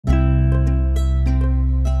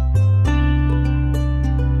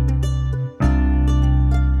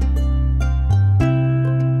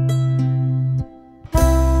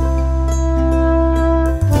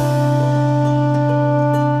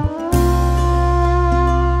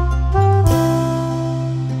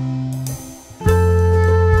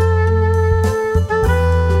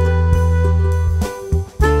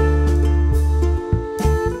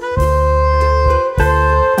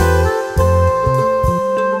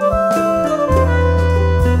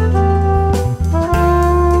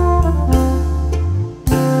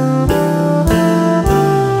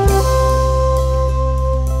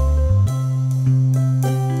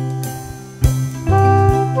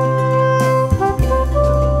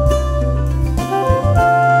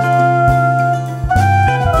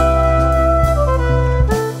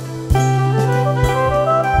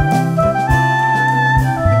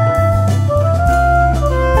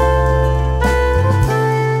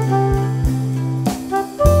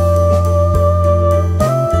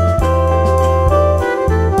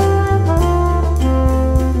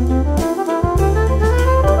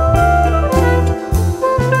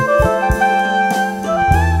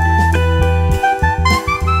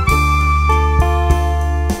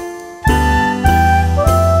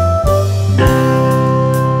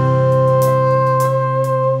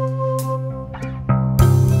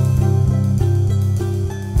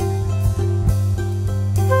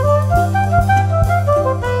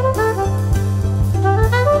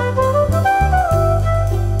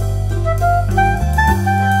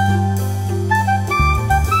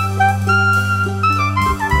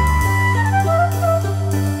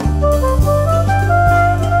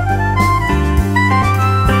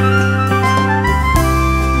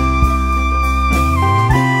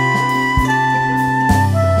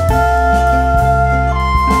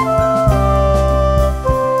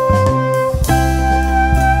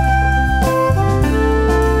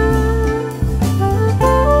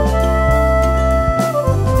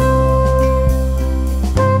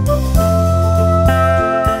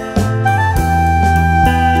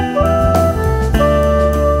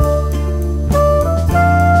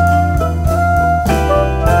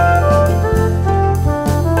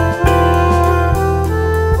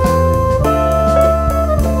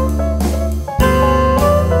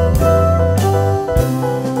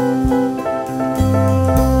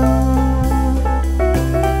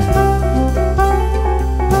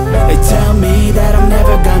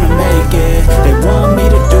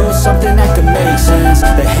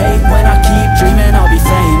hate when I keep dreaming I'll be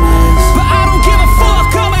famous, but I don't give a fuck,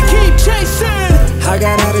 I'ma keep chasing. I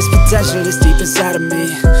got all this potential that's deep inside of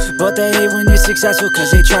me, but they hate when you're successful cause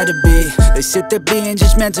they try to be. They sit there being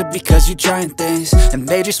judgmental because you're trying things, and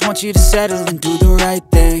they just want you to settle and do the right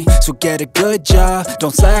thing. So get a good job,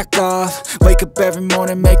 don't slack off. Wake up every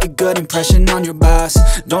morning, make a good impression on your boss.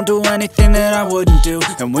 Don't do anything that I wouldn't do,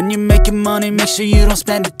 and when you're making money, make sure you don't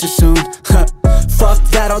spend it too soon. Fuck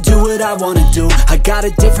that, I'll do what I wanna do. I got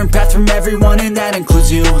a different path from everyone, and that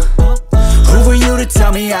includes you. Who are you to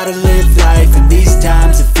tell me how to live life? In these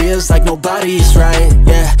times it feels like nobody's right,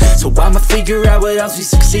 yeah. So I'ma figure out what else we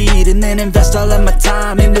succeed, and then invest all of my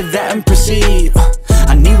time into that and proceed.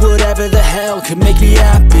 I need whatever the hell could make me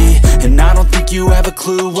happy, and I don't think you have a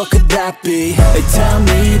clue what could that be. They tell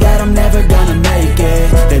me that I'm never gonna make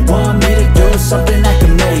it. They want me to do something that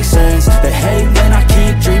can make sense. They hate when I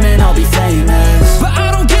keep dreaming I'll be famous, but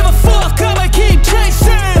I don't give a fuck, I'ma keep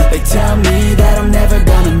chasing. They tell me that I'm never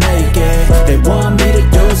gonna make it. They want me to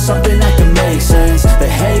do something that can make sense. They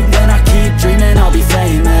hate when I keep dreaming I'll be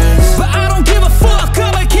famous, but I don't give a fuck,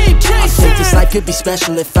 I'ma keep chasing. I think this life could be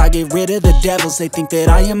special if I get rid of the devils. They think that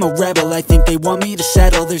I am a rebel, I think they want me to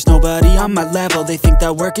settle. There's nobody on my level. They think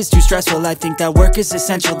that work is too stressful, I think that work is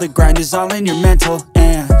essential. The grind is all in your mental,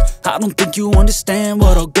 and I don't think you understand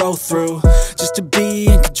what I'll go through just to be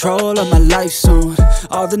in control of my life soon.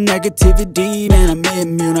 All the negativity, man, I'm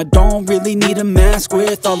immune. I don't really need a mask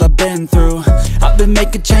with all I've been through. I've been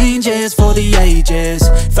making changes for the ages.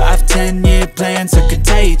 5-10 year plans are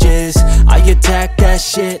contagious. I attack that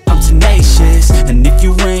shit, I'm tenacious. And if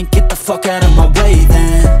you ain't, get the fuck out of my way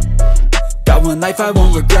then. Got one life, I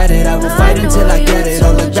won't regret it. I will fight until I get it.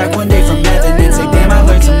 I'll look back one day from heaven and say damn, I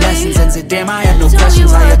learned some lessons, and say damn, I had no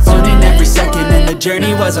questions. I had fun in every second, and the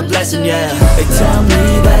journey was a blessing, yeah. They tell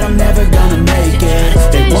me that I'm never gonna make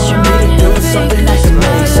it. They want me to do something that can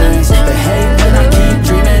make sense. They hate when I keep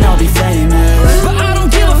dreaming I'll be famous, but I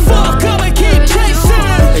don't give a fuck, I'ma keep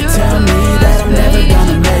chasing. They tell me that I'm never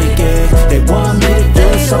gonna make it. They want me to do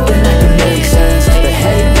something that can make sense. They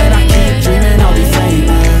hate when I keep dreaming I'll be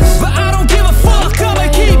famous, but I don't give a fuck, I'ma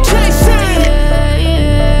keep chasing.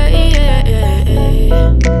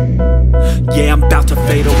 yeah, I'm about to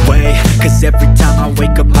fade away, cause every time I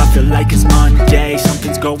wake up I feel like it's Monday.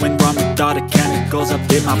 Something's going wrong with all the chemicals up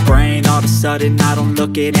in my brain. All of a sudden I don't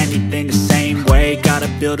look at anything the same way. Gotta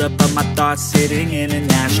build up of my thoughts sitting in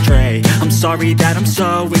an ashtray. I'm sorry that I'm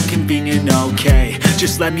so inconvenient, okay.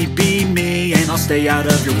 Just let me be me and I'll stay out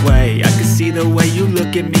of your way. I can see the way you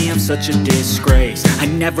look at me, I'm such a disgrace. I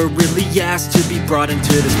never really asked to be brought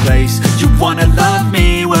into this place. You wanna love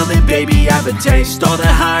me? Well then baby I have a taste. All the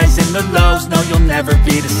highs and the lows, no you'll never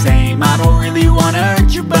be the same. I don't really wanna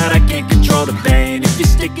hurt you but I can't control the pain. If you're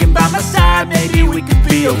sticking by my side, maybe we could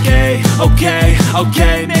be okay.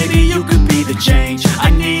 Okay, maybe you could be the change I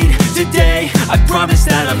need today. I promise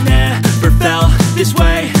that I've never felt this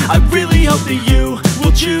way. I really hope that you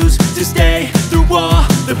will choose to stay through all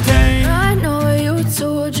the pain. I know you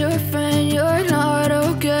told your friend you're not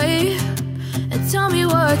okay, and tell me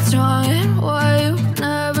what's wrong and why you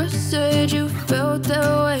never said you felt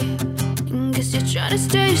that way. Guess you're trying to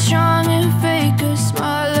stay strong and fake a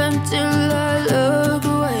smile until I look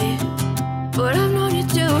away. But I've known you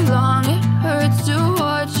too long, it hurts to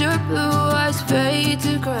watch your blue eyes fade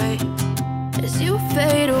to gray as you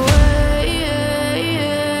fade away.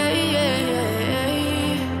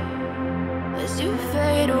 As you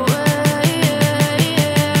fade away.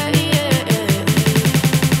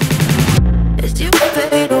 As you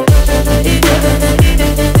fade away.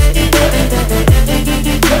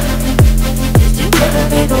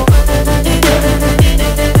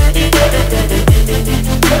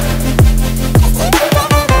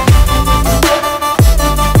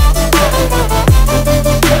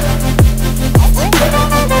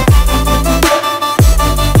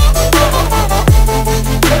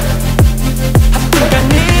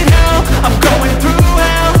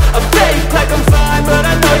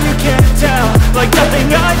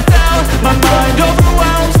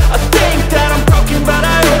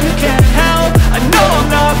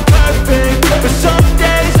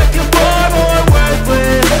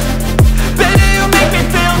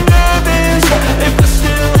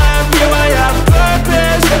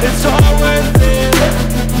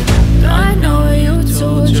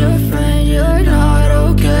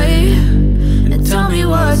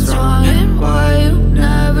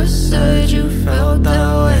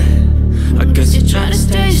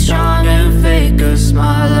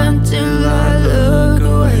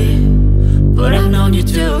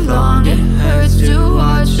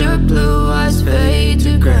 Blue eyes fade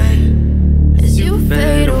to gray as you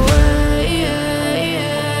fade away.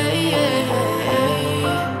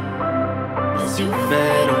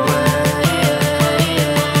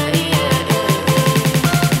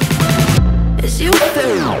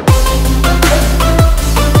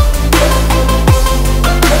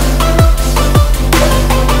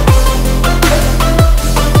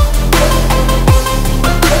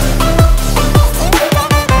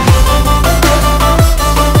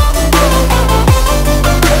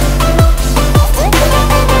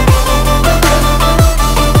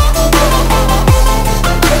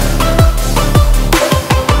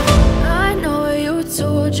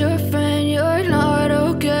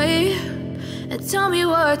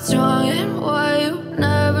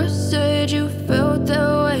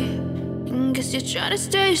 you're trying to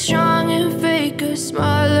stay strong and fake a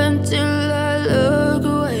smile until I look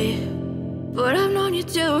away. But I've known you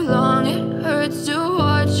too long, it hurts to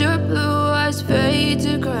watch your blue eyes fade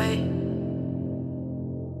to gray.